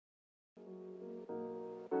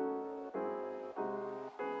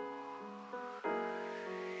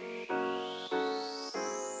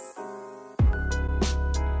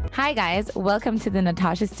Hi, guys. Welcome to the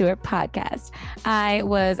Natasha Stewart podcast. I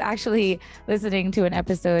was actually listening to an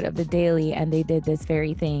episode of The Daily, and they did this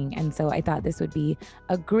very thing. And so I thought this would be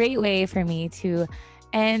a great way for me to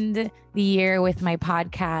end the year with my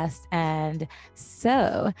podcast. And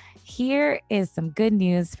so here is some good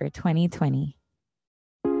news for 2020.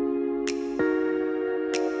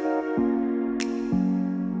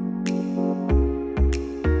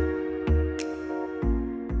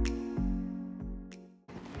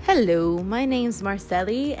 Hello, my name's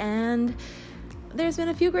Marcelli, and there's been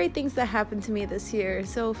a few great things that happened to me this year.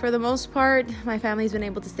 So for the most part, my family's been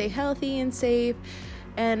able to stay healthy and safe,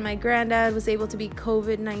 and my granddad was able to beat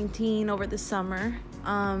COVID-19 over the summer.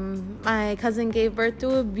 My cousin gave birth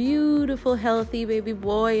to a beautiful, healthy baby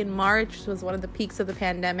boy in March, which was one of the peaks of the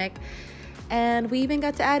pandemic. And we even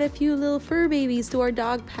got to add a few little fur babies to our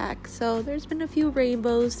dog pack. So there's been a few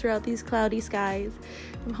rainbows throughout these cloudy skies.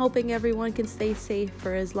 I'm hoping everyone can stay safe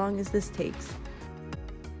for as long as this takes.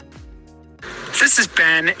 This is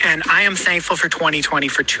Ben, and I am thankful for 2020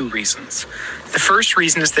 for two reasons. The first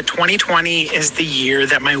reason is that 2020 is the year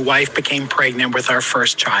that my wife became pregnant with our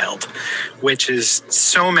first child, which is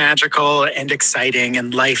so magical and exciting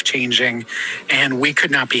and life-changing, and we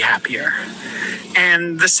could not be happier.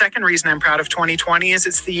 And the second reason I'm proud of 2020 is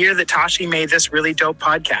it's the year that Tashi made this really dope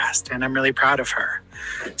podcast, and I'm really proud of her.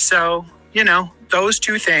 So, those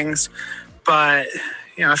two things, but,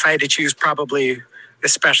 if I had to choose, probably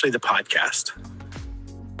especially the podcast.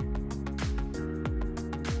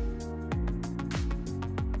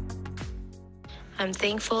 I'm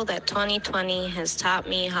thankful that 2020 has taught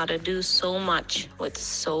me how to do so much with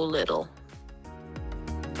so little.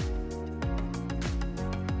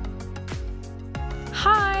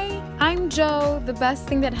 Hi, I'm Jo. The best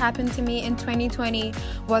thing that happened to me in 2020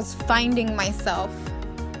 was finding myself.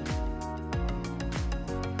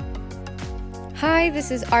 Hi, this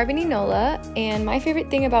is Arbany Nola, and my favorite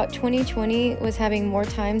thing about 2020 was having more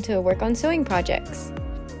time to work on sewing projects.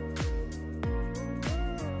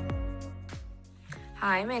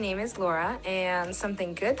 Hi, my name is Laura, and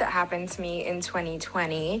something good that happened to me in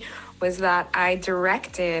 2020 was that I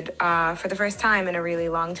directed, for the first time in a really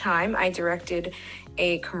long time, I directed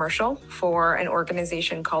a commercial for an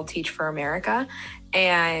organization called Teach for America,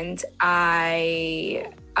 and I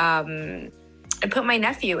put my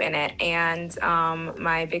nephew in it, and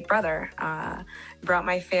my big brother brought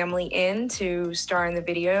my family in to star in the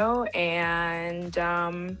video, and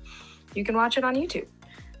you can watch it on YouTube.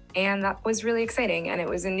 And that was really exciting, and it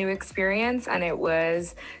was a new experience, and it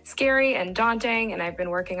was scary and daunting, and I've been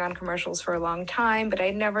working on commercials for a long time, but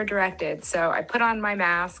I'd never directed. So I put on my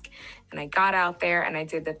mask, and I got out there, and I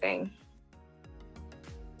did the thing.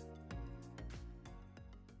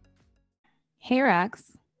 Hey,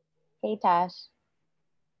 Rox. Hey, Tash.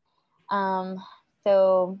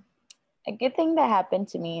 So a good thing that happened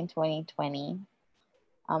to me in 2020,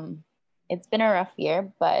 it's been a rough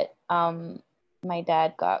year, but my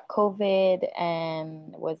dad got COVID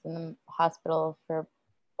and was in the hospital for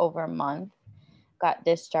over a month, got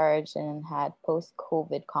discharged and had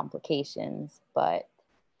post-COVID complications. But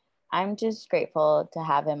I'm just grateful to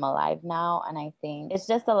have him alive now. And I think it's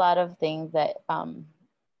just a lot of things that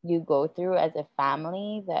you go through as a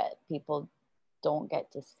family that people don't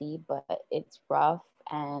get to see, but it's rough.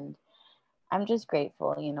 And I'm just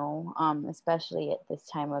grateful, especially at this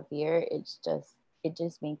time of year. It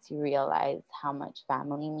just makes you realize how much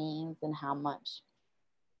family means and how much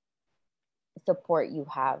support you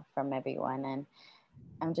have from everyone. And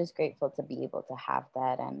I'm just grateful to be able to have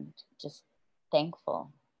that, and just thankful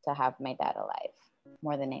to have my dad alive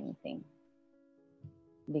more than anything,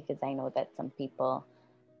 because I know that some people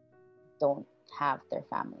don't have their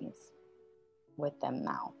families with them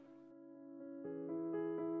now.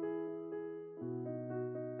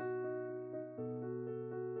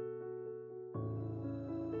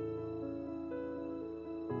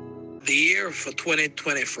 The year for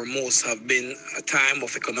 2020 for most have been a time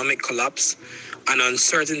of economic collapse and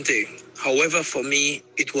uncertainty. However, for me,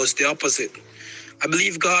 it was the opposite. I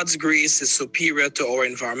believe God's grace is superior to our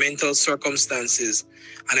environmental circumstances,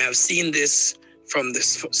 and I have seen this from the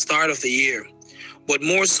start of the year. But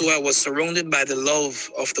more so, I was surrounded by the love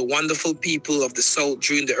of the wonderful people of the South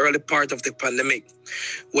during the early part of the pandemic.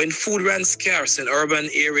 When food ran scarce in urban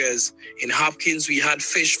areas, in Hopkins, we had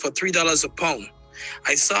fish for $3 a pound.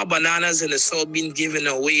 I saw bananas in the South being given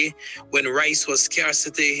away when rice was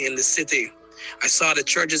scarcity in the city. I saw the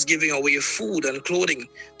churches giving away food and clothing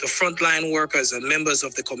to frontline workers and members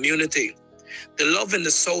of the community. The love in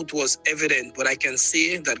the South was evident, but I can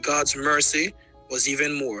say that God's mercy was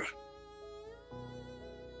even more.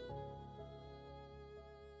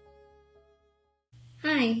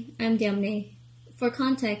 Hi, Hi, I'm Diamne. For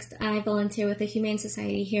context, I volunteer with the Humane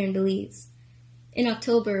Society here in Belize. In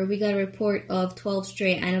October, we got a report of 12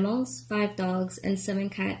 stray animals, 5 dogs, and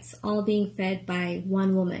 7 cats, all being fed by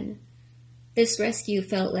one woman. This rescue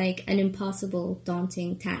felt like an impossible,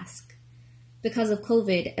 daunting task. Because of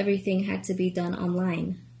COVID, everything had to be done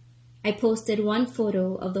online. I posted one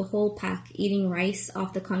photo of the whole pack eating rice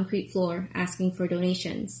off the concrete floor, asking for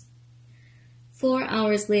donations. 4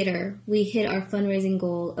 hours later, we hit our fundraising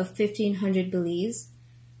goal of 1,500 Belize,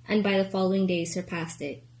 and by the following day surpassed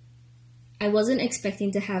it. I wasn't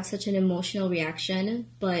expecting to have such an emotional reaction,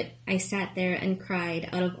 but I sat there and cried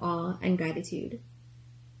out of awe and gratitude.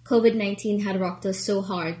 COVID-19 had rocked us so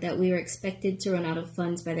hard that we were expected to run out of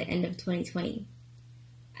funds by the end of 2020.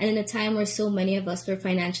 And in a time where so many of us were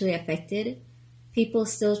financially affected, people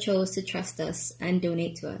still chose to trust us and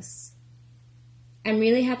donate to us. I'm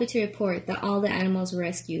really happy to report that all the animals were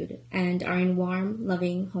rescued and are in warm,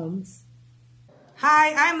 loving homes.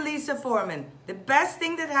 Hi, I'm Lisa Foreman. The best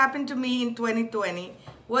thing that happened to me in 2020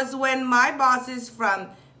 was when my bosses from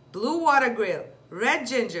Blue Water Grill, Red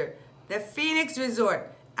Ginger, the Phoenix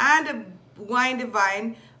Resort, and Wine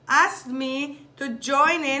Divine asked me to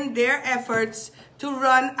join in their efforts to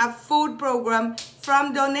run a food program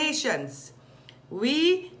from donations.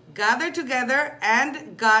 We gathered together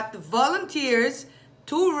and got volunteers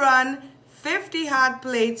to run 50 hot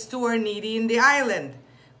plates to our needy in the island.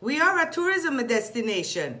 We are a tourism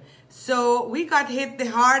destination, so we got hit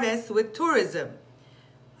the hardest with tourism.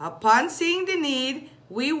 Upon seeing the need,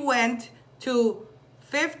 we went to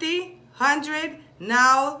 50, 100,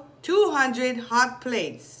 now 200 hot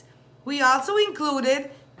plates. We also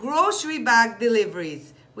included grocery bag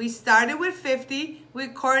deliveries. We started with 50, we're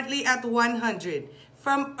currently at 100.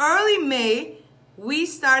 From early May, we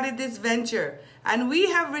started this venture, and we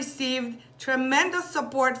have received tremendous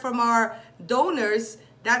support from our donors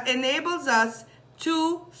that enables us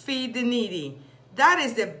to feed the needy. That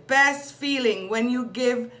is the best feeling when you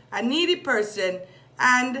give a needy person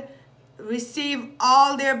and receive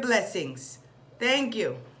all their blessings. Thank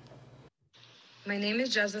you. My name is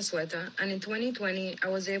Jasna Sweta, and in 2020, I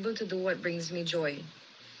was able to do what brings me joy.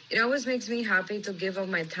 It always makes me happy to give of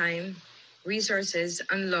my time, resources,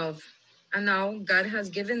 and love. And now God has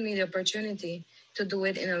given me the opportunity to do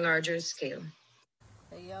it in a larger scale.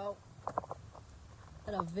 Hey, yo.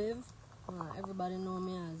 Hello, Viv. Everybody know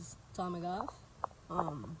me as Tommy Goff.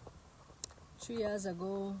 3 years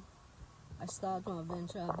ago, I started my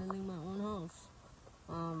venture of building my own house.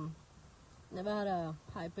 Never had a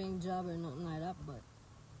high-paying job or nothing like that, but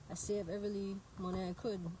I saved every money I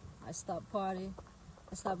could. I stopped party,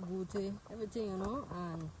 I stopped Gucci, everything, you know.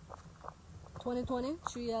 And 2020,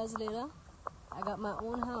 3 years later, I got my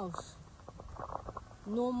own house.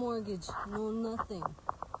 No mortgage, no nothing.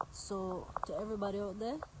 So to everybody out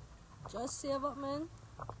there, just save up, man.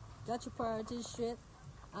 Got your priorities straight,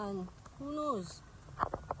 and who knows?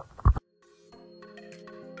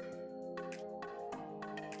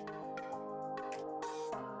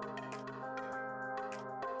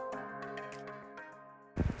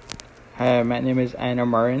 Hi, my name is Aina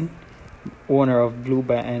Marin, owner of Blue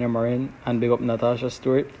by Aina Marin, and big up Natasha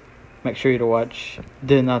Stewart. Make sure you watch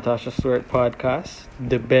the Natasha Stewart podcast,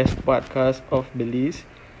 the best podcast of Belize.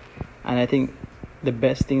 And I think the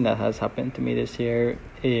best thing that has happened to me this year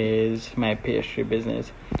is my pastry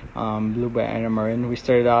business, Blue by Aina Marin. We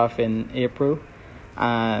started off in April,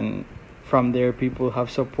 and from there people have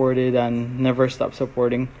supported and never stopped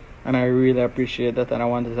supporting, and I really appreciate that, and I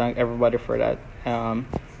want to thank everybody for that.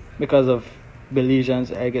 Because of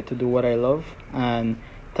Belizeans, I get to do what I love, and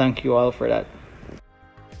thank you all for that.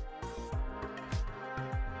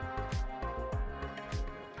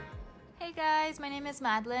 Hey guys, my name is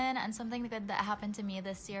Madeline, and something good that happened to me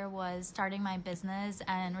this year was starting my business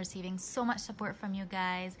and receiving so much support from you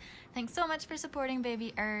guys. Thanks so much for supporting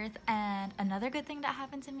Baby Earth. And another good thing that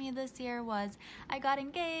happened to me this year was I got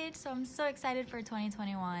engaged, so I'm so excited for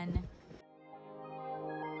 2021.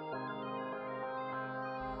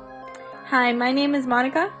 Hi, my name is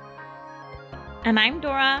Monica. And I'm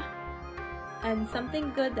Dora. And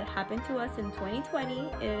something good that happened to us in 2020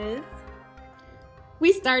 is...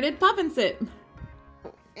 we started Pop and Sip.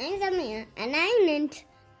 I'm Zamir, and I learned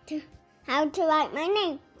how to write my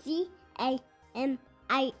name. Zamir.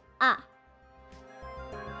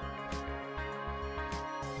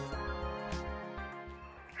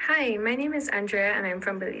 Hi, my name is Andrea, and I'm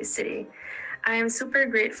from Belize City. I am super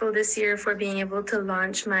grateful this year for being able to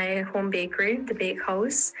launch my home bakery, The Bake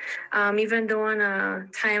House. Even though in a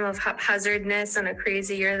time of haphazardness and a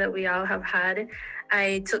crazy year that we all have had,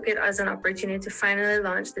 I took it as an opportunity to finally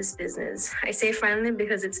launch this business. I say finally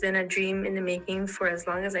because it's been a dream in the making for as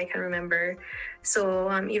long as I can remember. So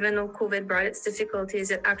even though COVID brought its difficulties,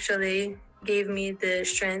 it actually gave me the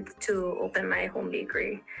strength to open my home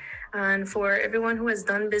bakery. And for everyone who has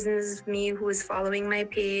done business with me, who is following my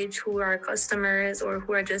page, who are customers, or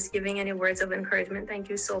who are just giving any words of encouragement, thank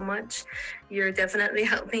you so much. You're definitely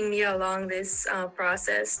helping me along this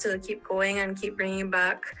process to keep going and keep bringing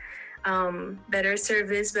back better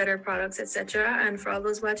service, better products, etc. And for all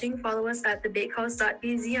those watching, follow us at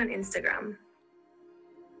thebakehouse.bz on Instagram.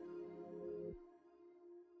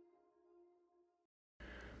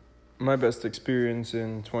 My best experience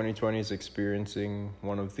in 2020 is experiencing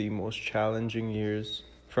one of the most challenging years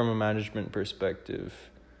from a management perspective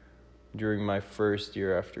during my first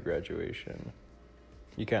year after graduation.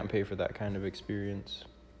 You can't pay for that kind of experience.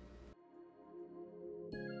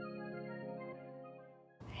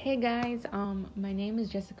 Hey guys, my name is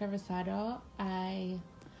Jessica Rosado. I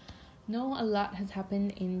know a lot has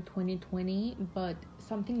happened in 2020, but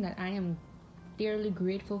something that I am dearly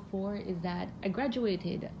grateful for is that I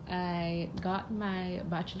graduated. I got my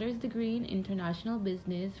bachelor's degree in international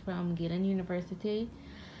business from Galen University.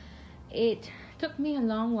 It took me a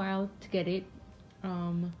long while to get it,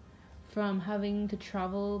 from having to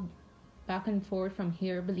travel back and forth from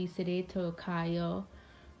here, Belize City, to Cayo,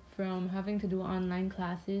 from having to do online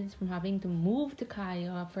classes, from having to move to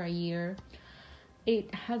Cayo for a year.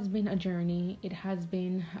 It has been a journey. It has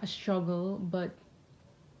been a struggle, but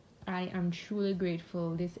I am truly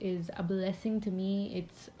grateful. This is a blessing to me.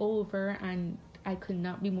 It's over and I could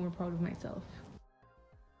not be more proud of myself.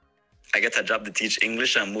 I get a job to teach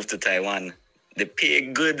English and moved to Taiwan. They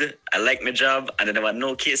pay good. I like my job, and there were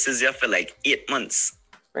no cases here for like 8 months.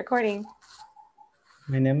 Recording.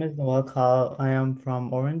 My name is Noel Kal. I am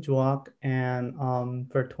from Orange Walk, and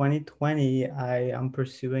for 2020, I am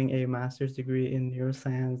pursuing a master's degree in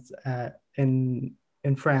neuroscience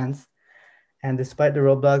in France. And despite the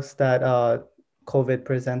roadblocks that COVID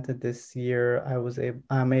presented this year,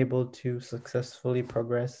 I'm able to successfully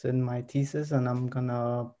progress in my thesis, and I'm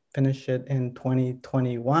gonna finish it in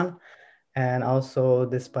 2021. And also,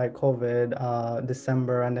 despite COVID,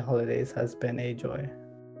 December and the holidays has been a joy.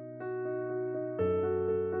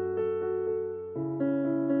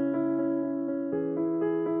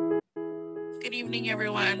 Good evening,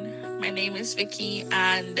 everyone. My name is Vicky,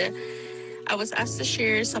 and I was asked to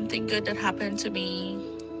share something good that happened to me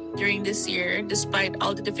during this year, despite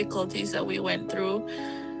all the difficulties that we went through.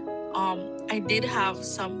 I did have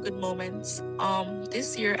some good moments.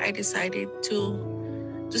 This year, I decided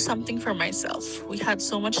to do something for myself. We had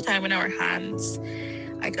so much time in our hands.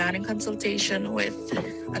 I got in consultation with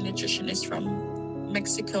a nutritionist from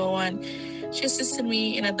Mexico, and she assisted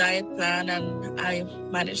me in a diet plan, and I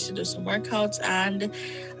managed to do some workouts, and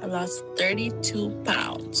I lost 32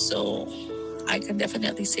 pounds. So I can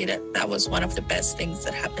definitely say that that was one of the best things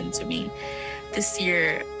that happened to me this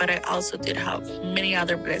year. But I also did have many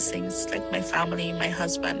other blessings, like my family, my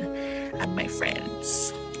husband, and my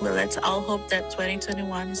friends. Well, let's all hope that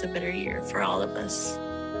 2021 is a better year for all of us.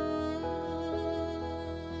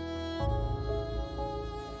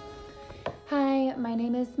 Hi, my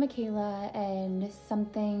name is Michaela, and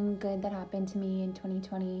something good that happened to me in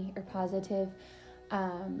 2020, or positive,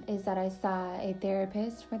 is that I saw a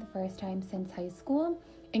therapist for the first time since high school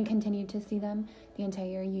and continued to see them the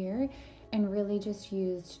entire year, and really just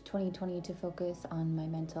used 2020 to focus on my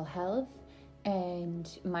mental health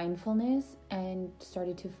and mindfulness, and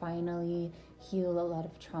started to finally heal a lot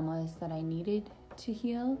of traumas that I needed to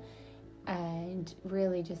heal, and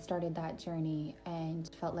really just started that journey and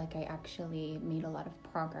felt like I actually made a lot of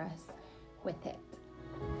progress with it.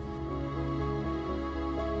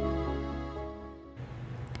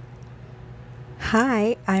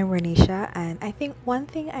 Hi, I'm Renisha, and I think one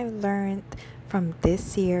thing I've learned from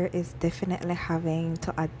this year is definitely having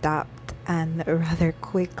to adapt, and rather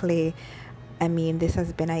quickly. I mean, this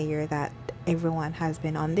has been a year that everyone has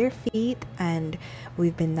been on their feet, and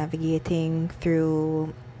we've been navigating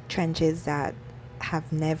through trenches that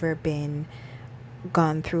have never been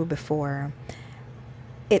gone through before.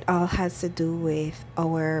 It all has to do with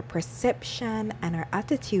our perception and our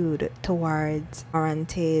attitude towards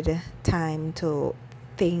warranted time to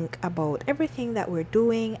think about everything that we're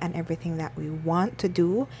doing and everything that we want to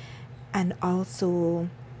do, and also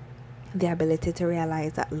the ability to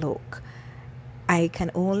realize that, look, I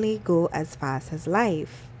can only go as fast as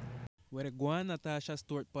life. Where the Guan Natasha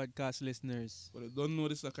Stewart podcast listeners. But I don't know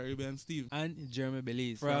this is Caribbean Steve. And Jeremy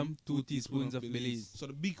Belize from 2 Teaspoons of Belize. So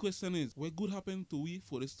the big question is, what good happened to we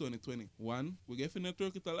for this 2020? One, we get to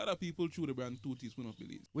network with a lot of people through the brand 2 Teaspoons of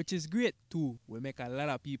Belize. Which is great. Two, we make a lot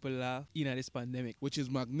of people laugh in this pandemic. Which is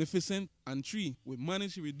magnificent. And three, we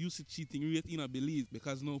managed to reduce the cheating rate in a Belize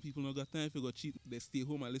because now people not got time to go cheat. They stay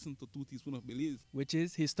home and listen to 2 Teaspoons of Belize. Which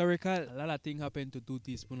is historical. A lot of things happened to 2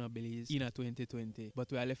 Teaspoons of Belize in 2020.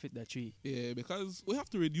 But we are left with the tree. Yeah, because we have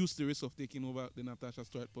to reduce the risk of taking over the Natasha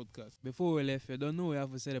Stewart podcast. Before we left, you don't know we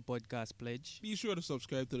have to say the podcast pledge. Be sure to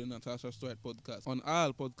subscribe to the Natasha Stewart podcast on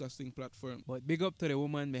all podcasting platforms. But big up to the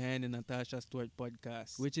woman behind the Natasha Stewart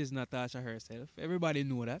podcast, which is Natasha herself. Everybody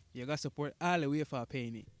know that. You got support all the way for a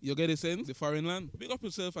penny. You get the sense? The foreign land. Big up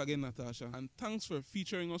yourself again, Natasha. And thanks for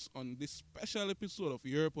featuring us on this special episode of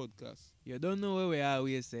your podcast. You don't know where we are,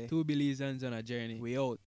 we say. 2 Belizeans on a journey. We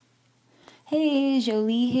out. Hey,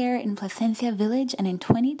 Jolie here in Placencia Village, and in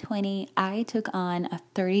 2020, I took on a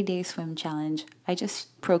 30-day swim challenge. I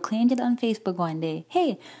just proclaimed it on Facebook one day.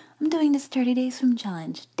 Hey, I'm doing this 30-day swim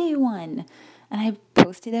challenge, day 1. And I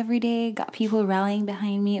posted every day, got people rallying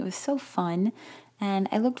behind me. It was so fun, and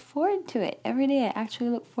I looked forward to it. Every day, I actually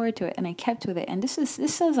looked forward to it, and I kept with it. And this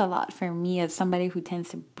says a lot for me as somebody who tends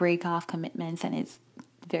to break off commitments and is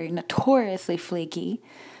very notoriously flaky.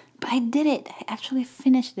 But I did it. I actually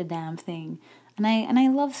finished the damn thing. And I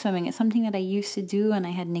love swimming. It's something that I used to do and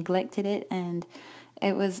I had neglected it, and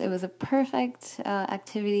it was a perfect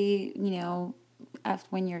activity, you know, after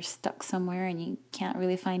when you're stuck somewhere and you can't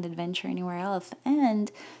really find adventure anywhere else.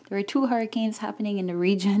 And there were 2 hurricanes happening in the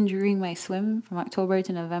region during my swim from October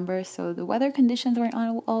to November, so the weather conditions weren't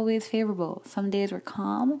always favorable. Some days were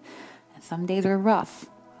calm and some days were rough.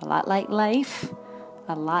 A lot like life,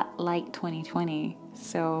 a lot like 2020.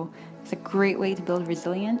 So it's a great way to build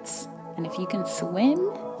resilience. And if you can swim,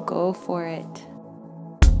 go for it.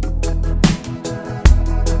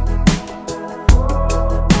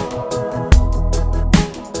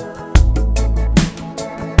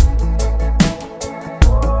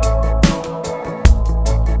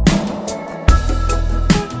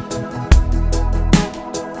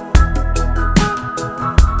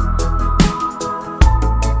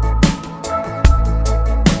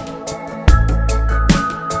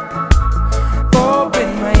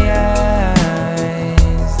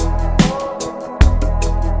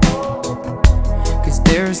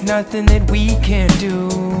 Nothing that we can't do,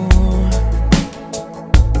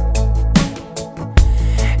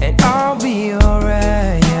 and I'll be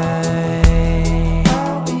alright.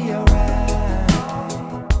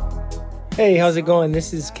 Hey, how's it going?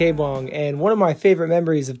 This is K-Bong, and one of my favorite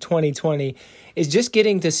memories of 2020 is just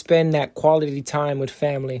getting to spend that quality time with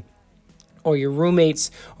family or your roommates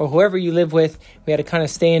or whoever you live with. We had to kind of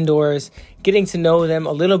stay indoors, getting to know them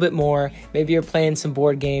a little bit more. Maybe you're playing some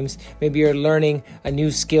board games. Maybe you're learning a new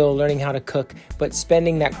skill, learning how to cook, but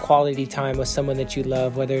spending that quality time with someone that you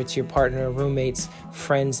love, whether it's your partner, roommates,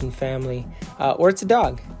 friends, and family, or it's a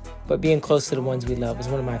dog. But being close to the ones we love is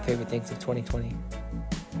one of my favorite things of 2020.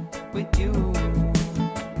 With you.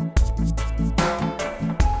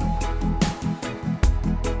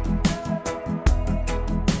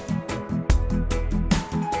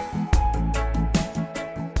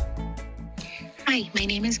 Hi, my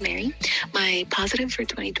name is Mary. My positive for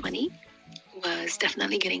 2020 was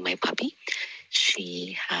definitely getting my puppy.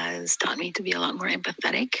 She has taught me to be a lot more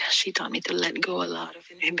empathetic. She taught me to let go a lot of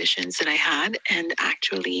inhibitions that I had. And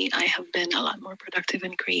actually, I have been a lot more productive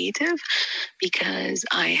and creative because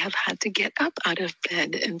I have had to get up out of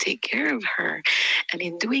bed and take care of her. And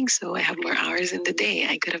in doing so, I have more hours in the day.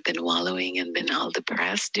 I could have been wallowing and been all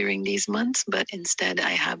depressed during these months, but instead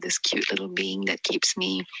I have this cute little being that keeps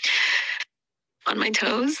me on my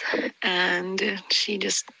toes, and she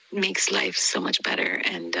just makes life so much better.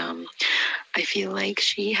 And I feel like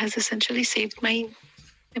she has essentially saved my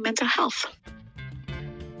mental health.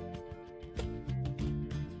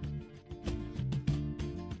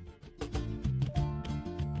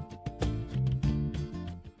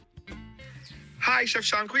 Hi, Chef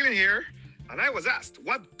Sean Quillen here, and I was asked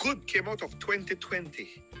what good came out of 2020.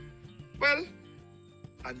 Well,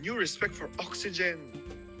 a new respect for oxygen,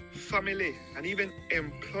 family, and even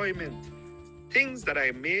employment, things that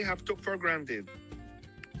I may have took for granted.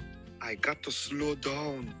 I got to slow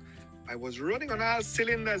down. I was running on all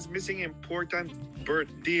cylinders, missing important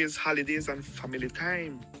birthdays, holidays, and family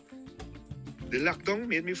time. The lockdown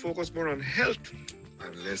made me focus more on health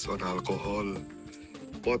and less on alcohol.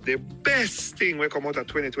 But the best thing that come out of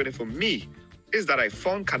 2020 for me is that I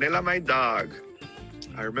found Canela, my dog.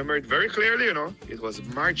 I remember it very clearly, It was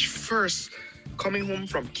March 1st, coming home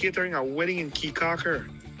from catering a wedding in Keycacher.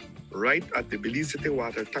 right at the Belize City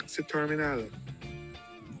Water Taxi Terminal.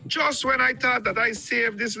 Just when I thought that I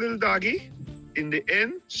saved this little doggy, in the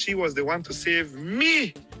end, she was the one to save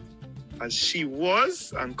me. As she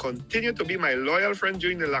was and continued to be my loyal friend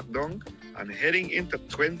during the lockdown and heading into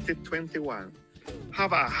 2021.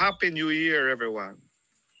 Have a happy new year, everyone.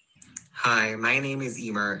 Hi, my name is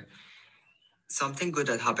Emer. Something good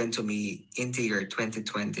that happened to me in the year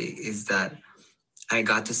 2020 is that I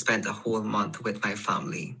got to spend a whole month with my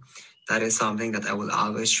family. That is something that I will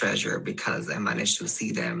always treasure because I managed to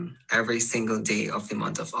see them every single day of the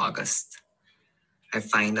month of August. I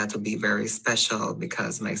find that to be very special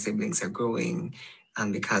because my siblings are growing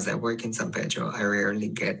and because I work in San Pedro, I rarely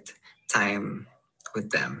get time with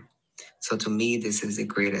them. So to me, this is the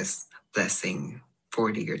greatest blessing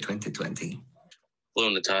for the year 2020. Hello,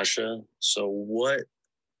 Natasha. So what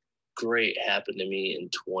great happened to me in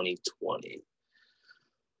 2020?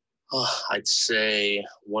 I'd say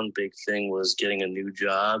one big thing was getting a new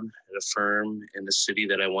job at a firm in the city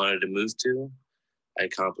that I wanted to move to. I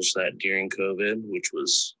accomplished that during COVID, which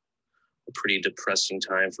was a pretty depressing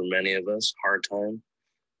time for many of us, hard time.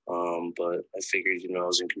 But I figured, I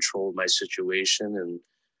was in control of my situation and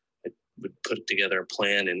I would put together a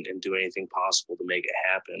plan and do anything possible to make it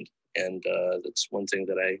happen. And that's one thing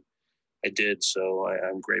that I did. So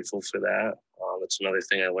I'm grateful for that. That's another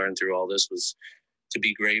thing I learned through all this was to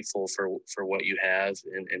be grateful for what you have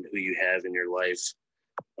and who you have in your life,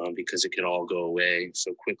 because it can all go away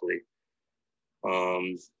so quickly.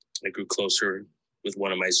 I grew closer with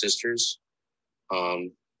one of my sisters.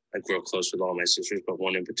 I grew up close with all my sisters, but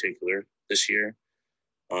one in particular this year.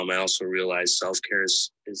 I also realized self-care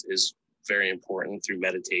is very important through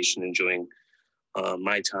meditation, enjoying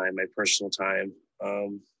my time, my personal time,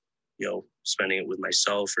 spending it with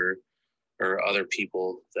myself or other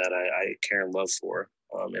people that I care and love for,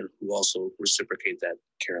 and who also reciprocate that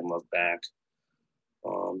care and love back.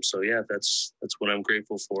 So yeah, that's what I'm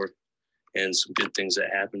grateful for, and some good things that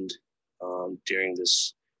happened during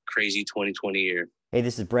this crazy 2020 year. Hey,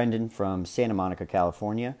 this is Brendan from Santa Monica,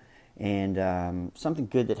 California. And something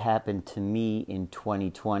good that happened to me in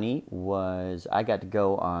 2020 was I got to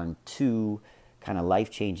go on 2 kind of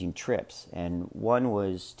life-changing trips. And one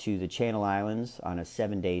was to the Channel Islands on a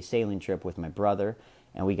 7-day sailing trip with my brother.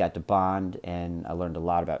 And we got to bond, and I learned a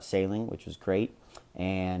lot about sailing, which was great.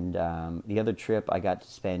 And the other trip, I got to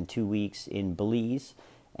spend 2 weeks in Belize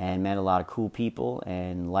and met a lot of cool people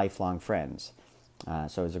and lifelong friends.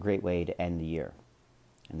 So it was a great way to end the year.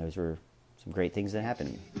 And those were some great things that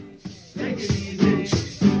happened. Take it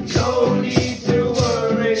easy. No need to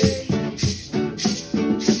worry.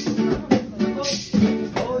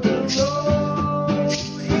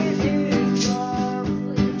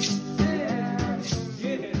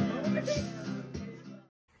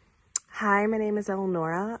 Hi, my name is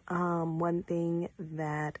Eleonora. One thing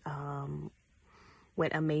that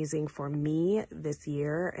went amazing for me this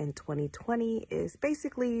year in 2020 is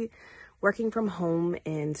basically working from home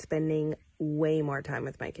and spending way more time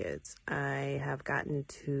with my kids. I have gotten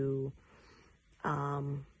to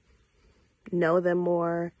know them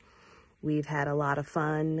more. We've had a lot of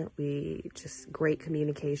fun. Just great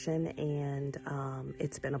communication, and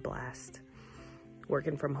it's been a blast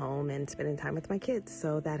working from home and spending time with my kids.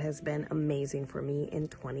 So that has been amazing for me in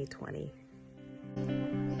 2020.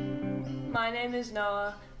 My name is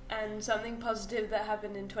Noah, and something positive that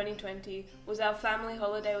happened in 2020 was our family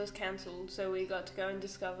holiday was cancelled, so we got to go and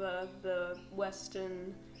discover the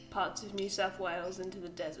western parts of New South Wales into the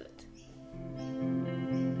desert.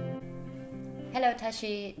 Hello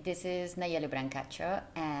Tashi, this is Nayeli Brancacho,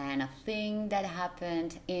 and a thing that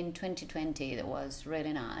happened in 2020 that was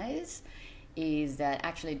really nice is that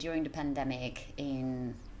actually during the pandemic,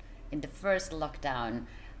 in the first lockdown,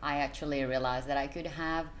 I actually realized that I could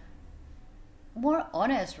have more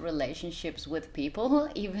honest relationships with people,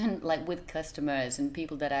 even like with customers and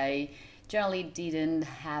people that I generally didn't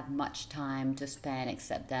have much time to spend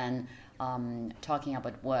except then talking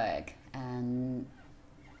about work. And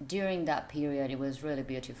during that period, it was really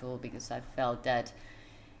beautiful because I felt that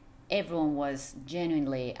everyone was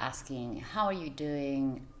genuinely asking, how are you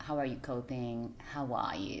doing? How are you coping? How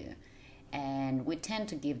are you? And we tend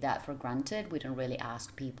to give that for granted. We don't really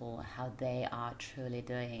ask people how they are truly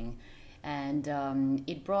doing. And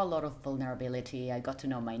it brought a lot of vulnerability. I got to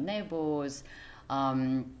know my neighbors,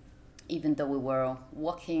 even though we were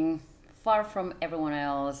walking far from everyone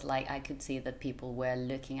else. Like I could see that people were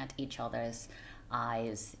looking at each other's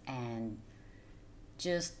eyes, and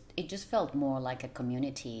it just felt more like a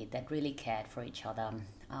community that really cared for each other.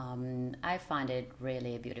 I find it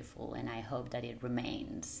really beautiful, and I hope that it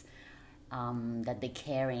remains. That the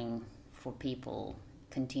caring for people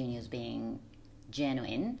continues being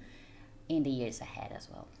genuine in the years ahead as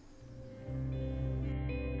well.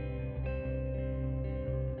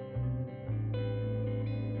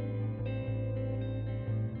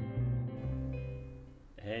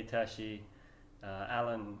 Hey Tashi,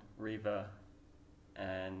 Alan, Reva,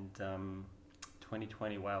 and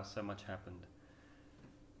 2020, wow, so much happened.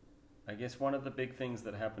 I guess one of the big things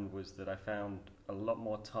that happened was that I found a lot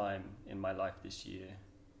more time in my life this year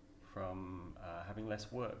from having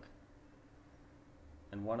less work.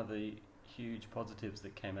 And one of the huge positives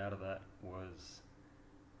that came out of that was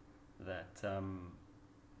that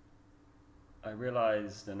I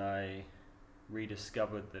realized and I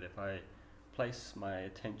rediscovered that if I place my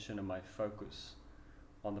attention and my focus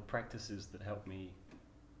on the practices that help me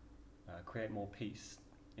create more peace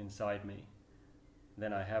inside me,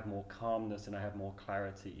 then I have more calmness and I have more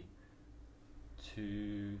clarity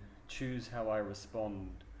to choose how I respond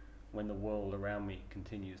when the world around me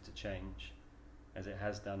continues to change, as it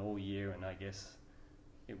has done all year, and I guess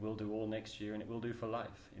it will do all next year, and it will do for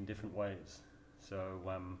life in different ways. So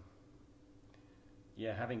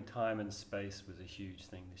yeah, having time and space was a huge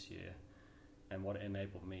thing this year, and what it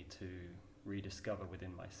enabled me to rediscover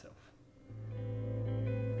within myself.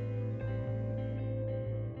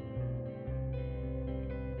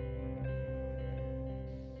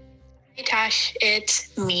 Hey Tash,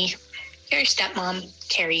 it's me, your stepmom,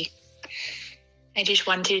 Carrie. I just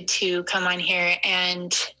wanted to come on here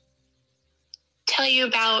and tell you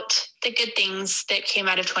about the good things that came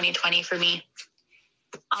out of 2020 for me.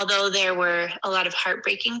 Although there were a lot of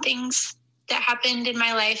heartbreaking things that happened in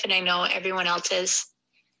my life, and I know everyone else's,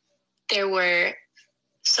 there were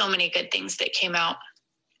so many good things that came out.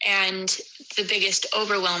 And the biggest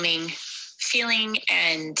overwhelming feeling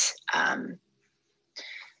and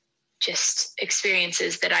just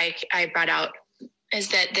experiences that I brought out is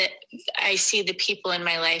that I see the people in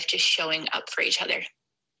my life just showing up for each other.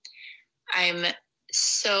 I'm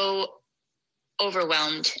so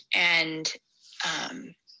overwhelmed and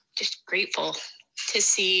just grateful to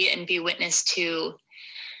see and be witness to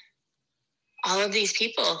all of these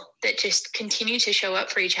people that just continue to show up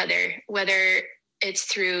for each other, whether it's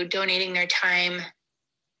through donating their time,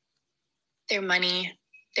 their money,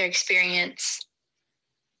 their experience,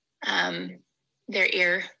 their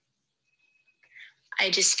ear. I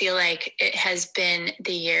just feel like it has been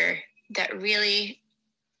the year that really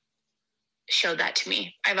showed that to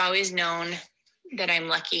me. I've always known that I'm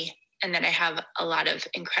lucky and that I have a lot of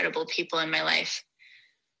incredible people in my life.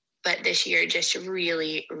 But this year just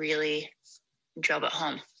really, really drove it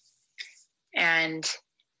home. And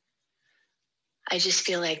I just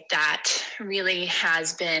feel like that really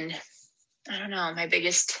has been, I don't know, my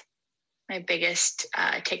biggest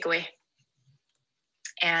takeaway.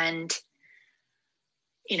 And,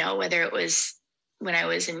 you know, whether it was when I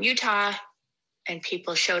was in Utah and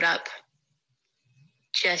people showed up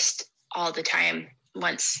just all the time.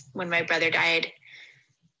 Once when my brother died,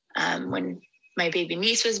 when my baby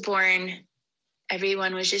niece was born,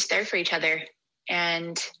 everyone was just there for each other.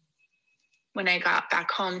 And when I got back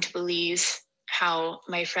home to Belize, how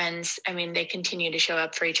my friends, I mean, they continue to show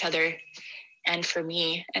up for each other and for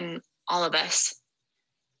me and all of us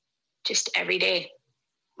just every day,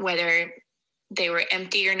 whether they were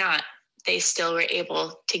empty or not, they still were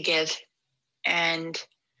able to give. And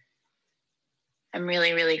I'm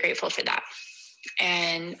really, really grateful for that.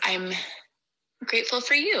 And I'm grateful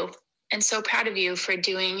for you and so proud of you for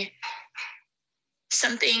doing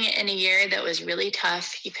something in a year that was really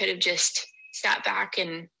tough. You could have just sat back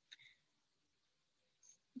and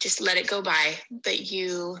just let it go by, but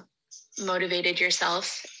you motivated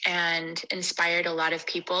yourself and inspired a lot of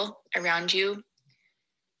people around you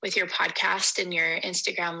with your podcast and your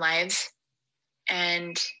Instagram lives.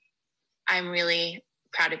 And I'm really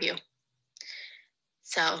proud of you.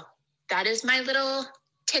 So that is my little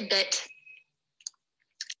tidbit.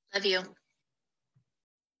 Love you.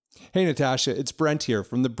 Hey, Natasha, it's Brent here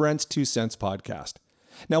from the Brent's 2 Cents podcast.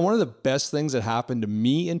 Now, one of the best things that happened to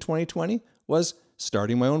me in 2020 was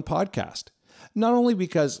starting my own podcast. Not only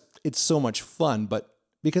because it's so much fun, but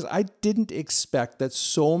because I didn't expect that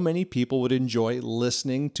so many people would enjoy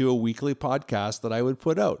listening to a weekly podcast that I would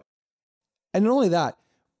put out. And not only that,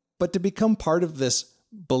 but to become part of this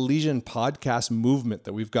Belizean podcast movement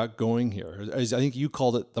that we've got going here, as I think you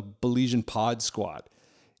called it, the Belizean Pod Squad.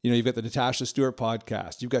 You've got the Natasha Stewart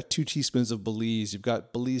podcast. You've got 2 Teaspoons of Belize. You've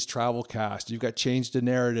got Belize Travel Cast. You've got Change the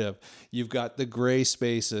Narrative. You've got the Gray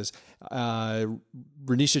Spaces.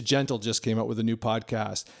 Renisha Gentle just came out with a new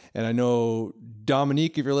podcast. And I know,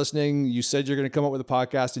 Dominique, if you're listening, you said you're going to come up with a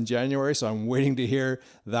podcast in January. So I'm waiting to hear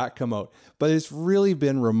that come out. But it's really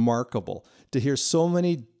been remarkable to hear so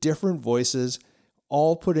many different voices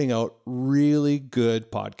all putting out really good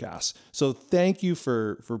podcasts. So thank you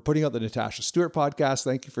for putting out the Natasha Stewart podcast.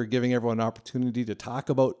 Thank you for giving everyone an opportunity to talk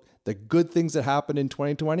about the good things that happened in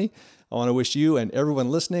 2020. I want to wish you and everyone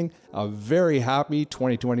listening a very happy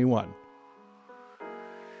 2021.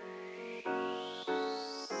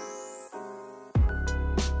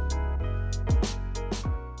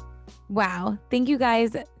 Wow. Thank you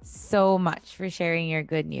guys so much for sharing your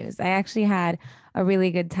good news. I actually had a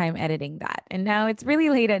really good time editing that. And now it's really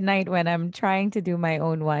late at night when I'm trying to do my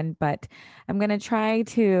own one, but I'm going to try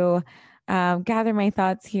to gather my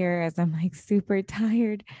thoughts here as I'm like super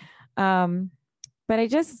tired. But I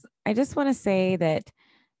just want to say that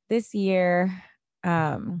this year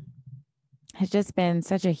has just been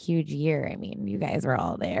such a huge year. I mean, you guys were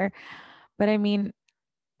all there, but I mean,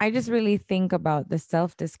 I just really think about the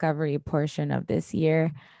self-discovery portion of this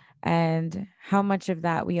year and how much of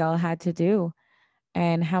that we all had to do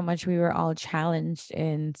and how much we were all challenged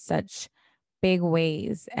in such big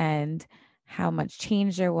ways and how much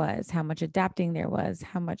change there was, how much adapting there was,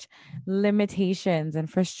 how much limitations and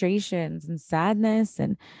frustrations and sadness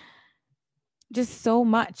and just so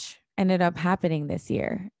much ended up happening this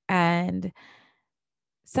year. And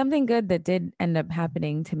something good that did end up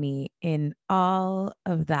happening to me in all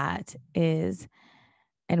of that is,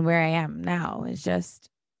 and where I am now, is just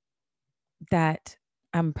that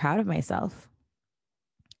I'm proud of myself.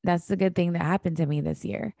 That's the good thing that happened to me this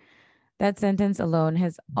year. That sentence alone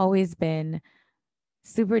has always been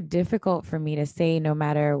super difficult for me to say no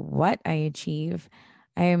matter what I achieve.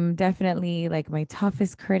 I'm definitely like my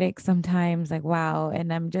toughest critic sometimes, like, wow.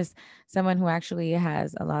 And I'm just someone who actually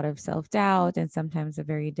has a lot of self-doubt and sometimes a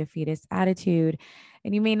very defeatist attitude.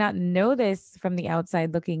 And you may not know this from the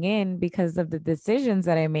outside looking in because of the decisions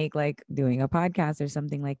that I make, like doing a podcast or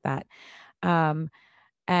something like that.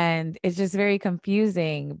 And it's just very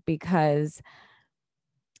confusing because,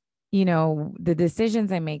 you know, the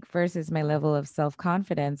decisions I make versus my level of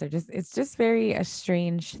self-confidence it's just very a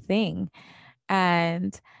strange thing.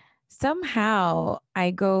 And somehow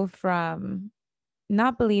I go from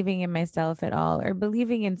not believing in myself at all or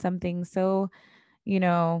believing in something so, you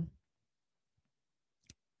know,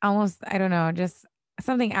 almost, I don't know, just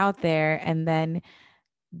something out there. And then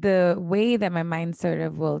the way that my mind sort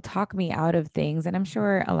of will talk me out of things, and I'm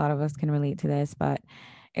sure a lot of us can relate to this, but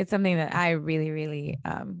it's something that I really, really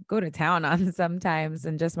go to town on sometimes.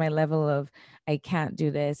 And just my level of I can't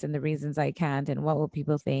do this and the reasons I can't and what will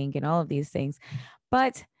people think and all of these things.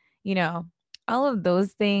 But, you know, all of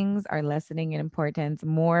those things are lessening in importance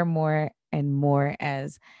more and more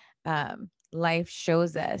as life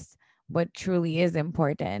shows us what truly is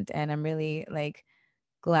important. And I'm really like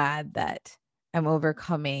glad that I'm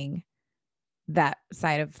overcoming that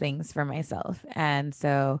side of things for myself. And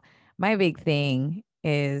so my big thing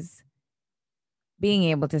is being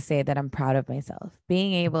able to say that I'm proud of myself,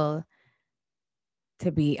 I'm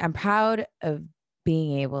proud of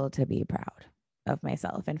being able to be proud of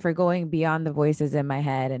myself and for going beyond the voices in my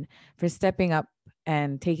head and for stepping up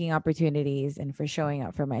and taking opportunities and for showing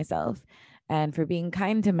up for myself and for being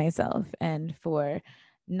kind to myself and for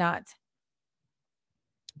not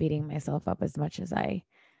beating myself up as much as I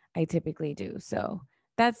typically do. So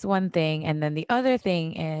that's one thing. And then the other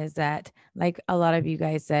thing is that, like a lot of you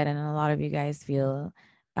guys said, and a lot of you guys feel,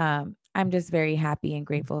 I'm just very happy and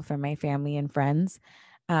grateful for my family and friends.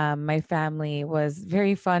 My family was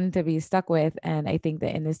very fun to be stuck with. And I think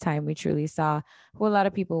that in this time, we truly saw who a lot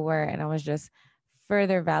of people were. And I was just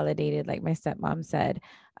further validated, like my stepmom said,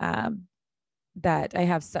 that I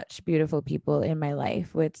have such beautiful people in my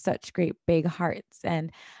life with such great big hearts. And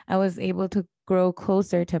I was able to grow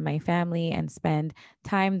closer to my family and spend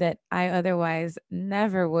time that I otherwise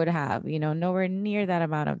never would have, you know, nowhere near that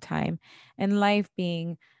amount of time. And life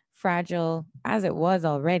being fragile as it was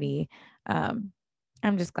already, I'm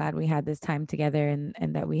just glad we had this time together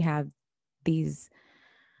and that we have these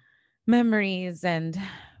memories and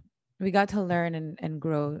we got to learn and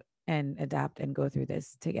grow and adapt and go through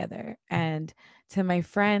this together. And to my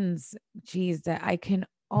friends, geez, that I can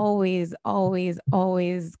always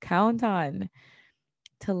count on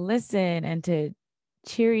to listen and to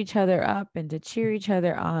cheer each other up and to cheer each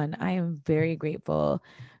other on. I am very grateful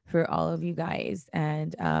for all of you guys.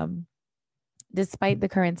 And despite the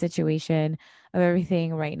current situation of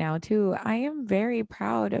everything right now too, I am very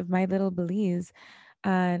proud of my little Belize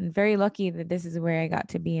and very lucky that this is where I got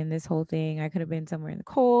to be in this whole thing. I could have been somewhere in the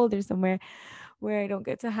cold or somewhere where I don't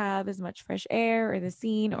get to have as much fresh air or the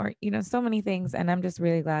scene or, so many things. And I'm just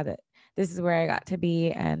really glad that this is where I got to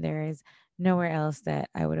be. And there is nowhere else that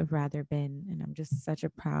I would have rather been. And I'm just such a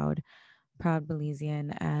proud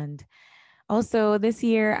Belizean. And also this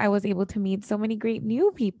year, I was able to meet so many great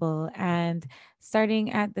new people. And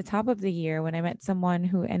starting at the top of the year, when I met someone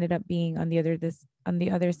who ended up being on the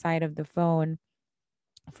other side of the phone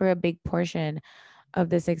for a big portion of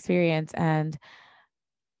this experience, and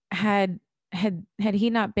had he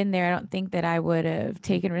not been there, I don't think that I would have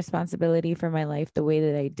taken responsibility for my life the way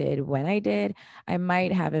that I did when I did. I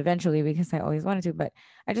might have eventually because I always wanted to, but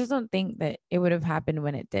I just don't think that it would have happened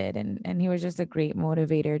when it did. And he was just a great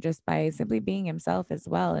motivator just by simply being himself as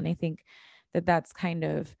well. And I think that that's kind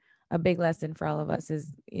of a big lesson for all of us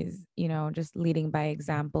is just leading by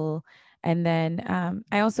example. And then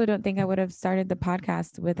I also don't think I would have started the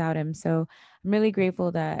podcast without him. So I'm really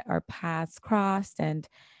grateful that our paths crossed and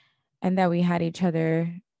that we had each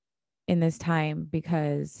other in this time,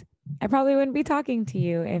 because I probably wouldn't be talking to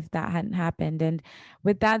you if that hadn't happened. And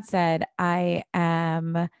with that said, I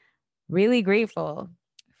am really grateful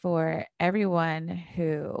for everyone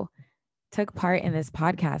who took part in this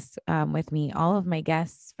podcast with me, all of my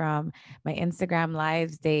guests from my Instagram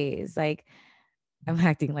Lives days. Like, I'm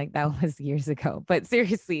acting like that was years ago, but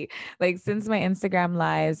seriously, like since my Instagram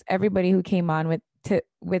Lives, everybody who came on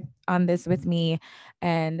on this with me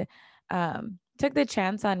and took the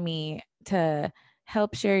chance on me to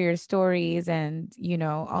help share your stories, and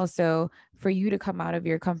also for you to come out of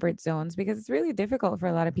your comfort zones, because it's really difficult for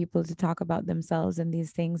a lot of people to talk about themselves and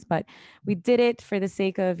these things, but we did it for the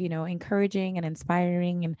sake of encouraging and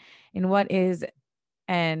inspiring and in what is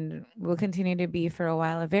and will continue to be for a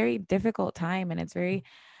while a very difficult time. And it's very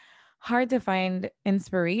hard to find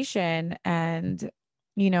inspiration. And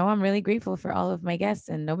I'm really grateful for all of my guests,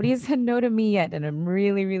 and nobody has said no to me yet. And I'm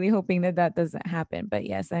really, really hoping that doesn't happen. But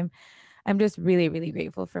yes, I'm just really, really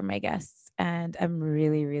grateful for my guests. And I'm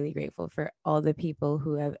really, really grateful for all the people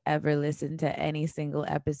who have ever listened to any single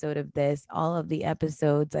episode of this, all of the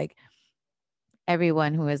episodes, like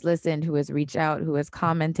everyone who has listened, who has reached out, who has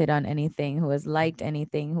commented on anything, who has liked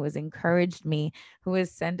anything, who has encouraged me, who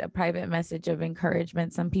has sent a private message of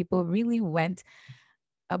encouragement. Some people really went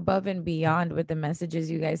above and beyond with the messages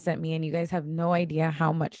you guys sent me, and you guys have no idea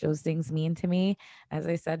how much those things mean to me. As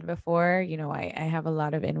I said before, I have a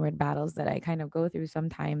lot of inward battles that I kind of go through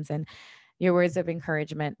sometimes, and your words of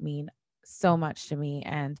encouragement mean so much to me,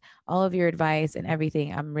 and all of your advice and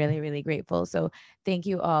everything. I'm really, really grateful. So thank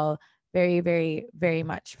you all very, very, very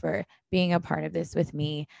much for being a part of this with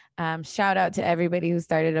me. Shout out to everybody who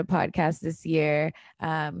started a podcast this year.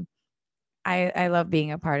 I love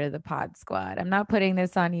being a part of the Pod Squad. I'm not putting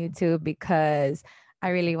this on YouTube because I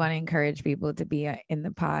really want to encourage people to be in the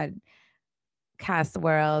podcast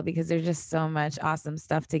world, because there's just so much awesome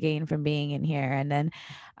stuff to gain from being in here. And then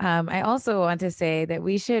I also want to say that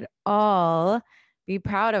we should all be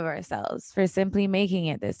proud of ourselves for simply making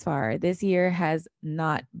it this far. This year has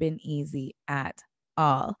not been easy at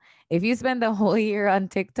all. If you spend the whole year on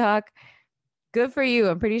TikTok, good for you.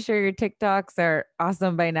 I'm pretty sure your TikToks are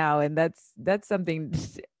awesome by now. And that's something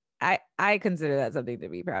I consider that something to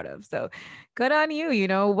be proud of. So good on you.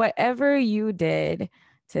 Whatever you did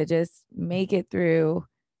to just make it through,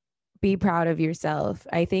 be proud of yourself.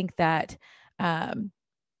 I think that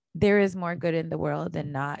there is more good in the world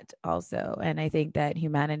than not also. And I think that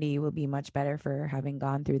humanity will be much better for having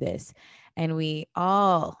gone through this. And we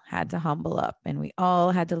all had to humble up, and we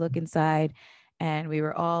all had to look inside, and we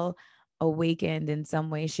were all awakened in some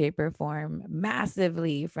way, shape, or form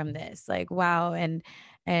massively from this. Like, wow.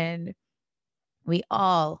 And we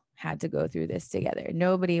all had to go through this together.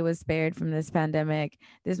 Nobody was spared from this pandemic.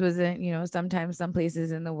 This wasn't, sometimes some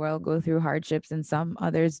places in the world go through hardships and some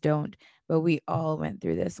others don't, but we all went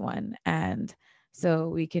through this one. And so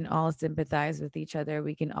we can all sympathize with each other.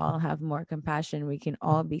 We can all have more compassion. We can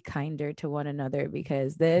all be kinder to one another,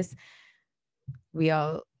 because we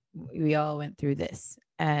all went through this.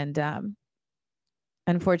 And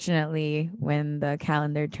unfortunately, when the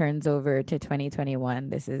calendar turns over to 2021,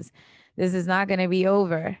 this is not going to be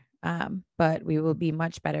over, but we will be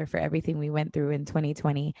much better for everything we went through in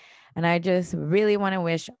 2020. And I just really want to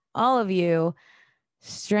wish all of you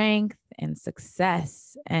strength and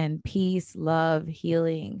success and peace, love,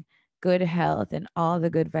 healing, good health, and all the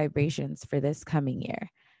good vibrations for this coming year.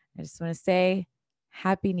 I just want to say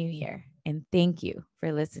Happy New Year, and thank you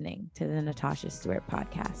for listening to the Natasha Stewart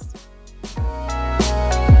podcast.